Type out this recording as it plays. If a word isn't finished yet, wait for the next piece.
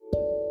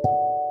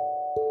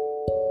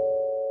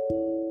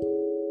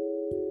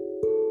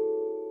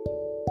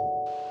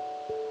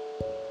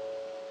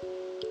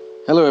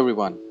Hello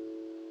everyone.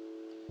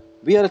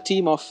 We are a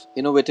team of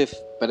innovative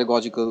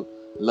pedagogical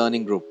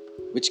learning group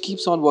which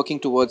keeps on working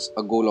towards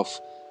a goal of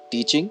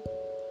teaching,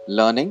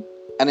 learning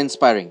and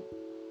inspiring.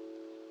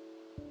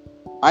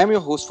 I am your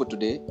host for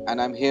today and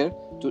I'm here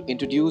to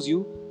introduce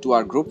you to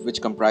our group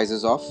which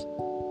comprises of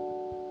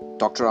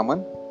Dr.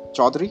 Aman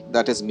Chaudhary,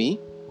 that is me,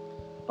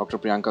 Dr.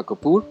 Priyanka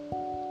Kapoor,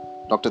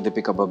 Dr.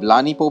 Deepika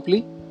Bablani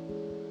Popli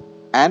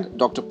and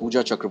Dr.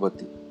 Pooja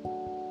Chakrabarti.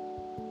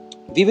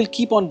 We will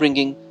keep on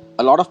bringing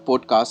a lot of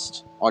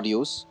podcast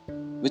audios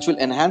which will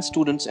enhance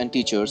students and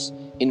teachers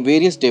in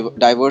various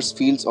diverse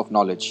fields of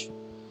knowledge.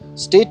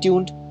 Stay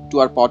tuned to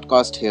our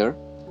podcast here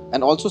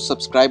and also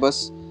subscribe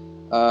us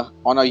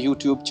on our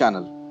YouTube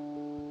channel.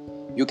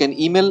 You can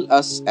email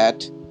us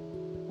at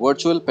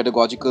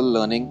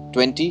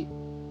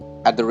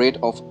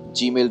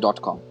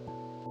virtualpedagogicallearning20@gmail.com.